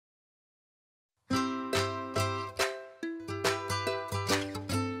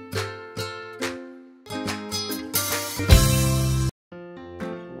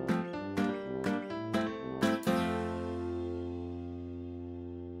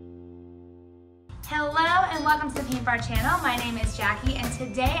welcome to the Paint Bar channel. My name is Jackie and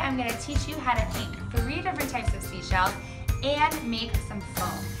today I'm going to teach you how to paint 3 different types of seashells and make some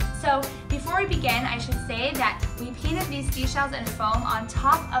foam. So before we begin, I should say that we painted these seashells and foam on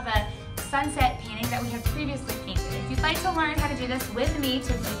top of a sunset painting that we had previously painted. If you'd like to learn how to do this with me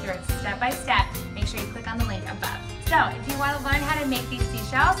to go through it step by step, make sure you click on the link above. So if you want to learn how to make these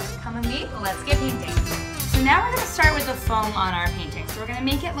seashells, come with me, let's get painting. So now we're going to start with the foam on our painting. So we're going to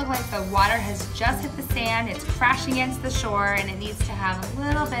make it look like the water has just hit the sand, it's crashing against the shore, and it needs to have a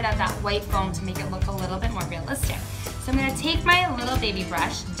little bit of that white foam to make it look a little bit more realistic. So I'm going to take my little baby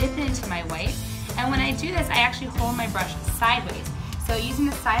brush, dip it into my white, and when I do this, I actually hold my brush sideways. So using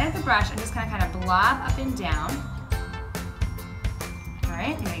the side of the brush, I'm just going to kind of blob up and down.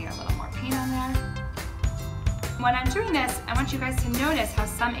 Alright, I'm going to get a little more paint on there. When I'm doing this, I want you guys to notice how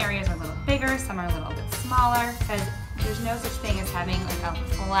some areas are a little bigger, some are a little bit smaller, because there's no such thing as having like a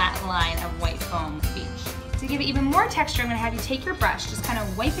flat line of white foam beach. To give it even more texture, I'm going to have you take your brush, just kind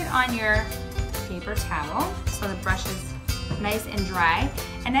of wipe it on your paper towel so the brush is nice and dry.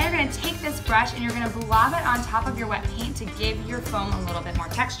 And now you're going to take this brush and you're going to blob it on top of your wet paint to give your foam a little bit more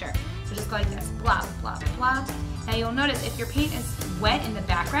texture. So just go like this, blob, blob, blob. Now you'll notice if your paint is wet in the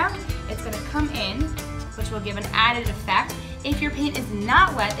background, it's going to come in, which will give an added effect. If your paint is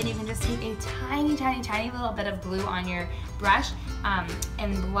not wet, then you can just take a tiny, tiny, tiny little bit of glue on your brush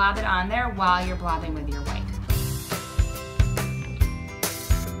and blob it on there while you're blobbing with your white.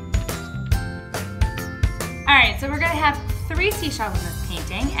 Alright, so we're going to have 3 seashells in this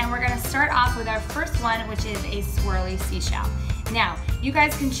painting, and we're going to start off with our first one, which is a swirly seashell. Now, you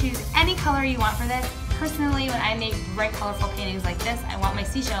guys can choose any color you want for this. Personally, when I make bright, colorful paintings like this, I want my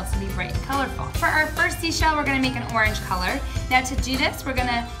seashells to be bright and colorful. For our first seashell, we're going to make an orange color. Now to do this, we're going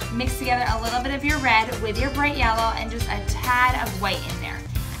to mix together a little bit of your red with your bright yellow and just a tad of white in there.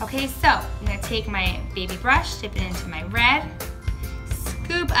 Okay, so I'm going to take my baby brush, dip it into my red,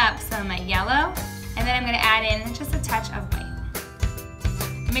 scoop up some of my yellow, and then I'm going to add in just a touch of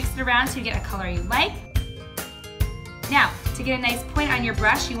white. Mix it around so you get a color you like. Now, to get a nice point on your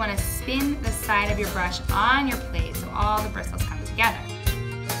brush, you want to spin the side of your brush on your plate so all the bristles come together.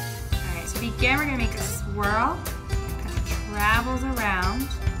 Alright, so to begin, we're going to make a swirl, kind of travels around,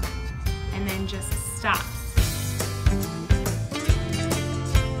 and then just stops.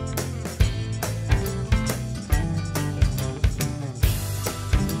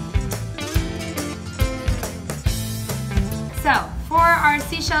 So, for our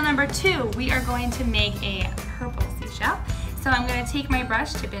seashell number 2, we are going to make a purple seashell. So I'm going to take my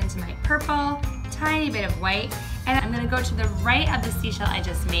brush, dip it into my purple, tiny bit of white, and I'm going to go to the right of the seashell I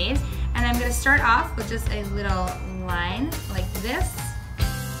just made, and I'm going to start off with just a little line like this.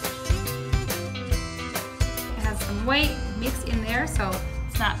 It has some white mixed in there, so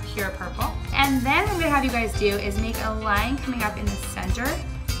it's not pure purple. And then what I'm going to have you guys do is make a line coming up in the center.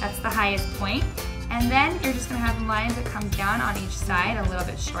 That's the highest point. And then you're just going to have lines that come down on each side a little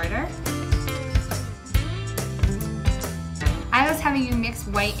bit shorter. I was having you mix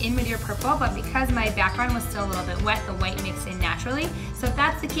white in with your purple, but because my background was still a little bit wet, the white mixed in naturally. So if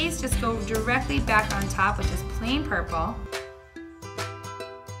that's the case, just go directly back on top with just plain purple.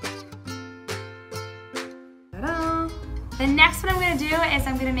 Ta-da! The next one I'm going to do is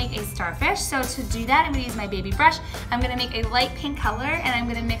I'm going to make a starfish. So to do that, I'm going to use my baby brush. I'm going to make a light pink color, and I'm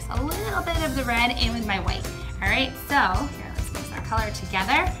going to mix a little bit of the red in with my white. Alright, so here, let's mix our color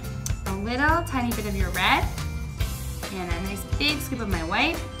together. A little tiny bit of your red, and a nice big scoop of my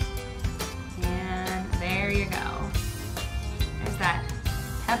white, and there you go. There's that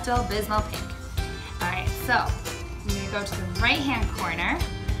Pepto-Bismol pink. Alright, so I'm going to go to the right-hand corner.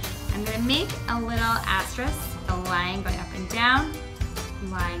 I'm going to make a little asterisk, a line going up and down,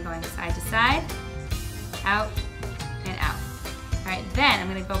 line going side to side, out and out. Alright, then I'm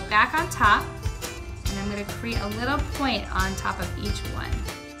going to go back on top, and I'm going to create a little point on top of each one.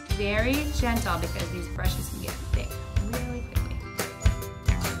 Very gentle because these brushes can get thick really quickly.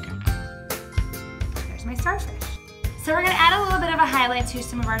 There's my starfish. So we're going to add a little bit of a highlight to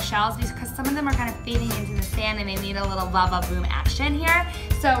some of our shells because some of them are kind of fading into the sand and they need a little lava boom action here.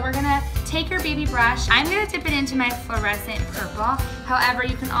 So we're going to take your baby brush. I'm going to dip it into my fluorescent purple. However,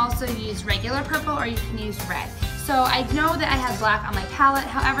 you can also use regular purple or you can use red. So I know that I have black on my palette,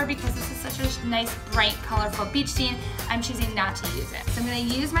 however, because this is such a nice, bright, colorful beach scene, I'm choosing not to use it. So I'm going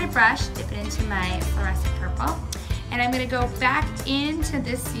to use my brush, dip it into my fluorescent purple, and I'm going to go back into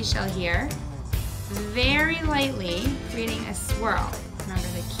this seashell here, very lightly, creating a swirl. Remember,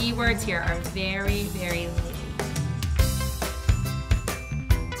 the key words here are very, very lightly.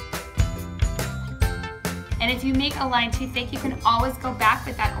 And And if you make a line too thick, you can always go back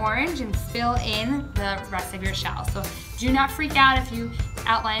with that orange and fill in the rest of your shell. So do not freak out if you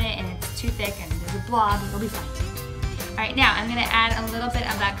outline it and it's too thick and there's a blob, it'll be fine. All right, now I'm gonna add a little bit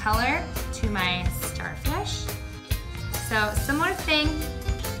of that color to my starfish. So similar thing,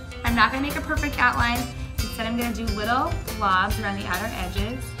 I'm not gonna make a perfect outline. Instead, I'm gonna do little blobs around the outer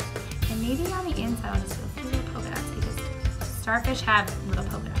edges. And maybe on the inside, I'll just do a few little polka dots because starfish have little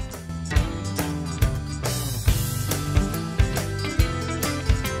polka dots.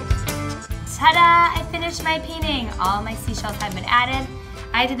 Ta-da! I finished my painting. All my seashells have been added.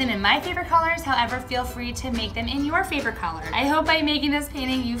 I did them in my favorite colors, however, feel free to make them in your favorite color. I hope by making this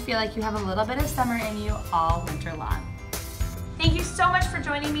painting, you feel like you have a little bit of summer in you all winter long. Thank you so much for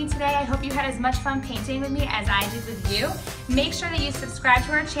joining me today. I hope you had as much fun painting with me as I did with you. Make sure that you subscribe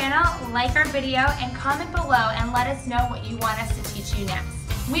to our channel, like our video, and comment below and let us know what you want us to teach you next.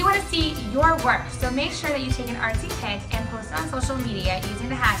 We want to see your work, so make sure that you take an artsy pic and post it on social media using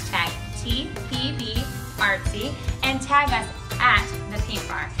the hashtag TPBArtsy and tag us at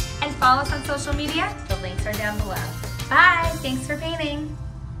ThePaintBar. And follow us on social media. The links are down below. Bye! Thanks for painting!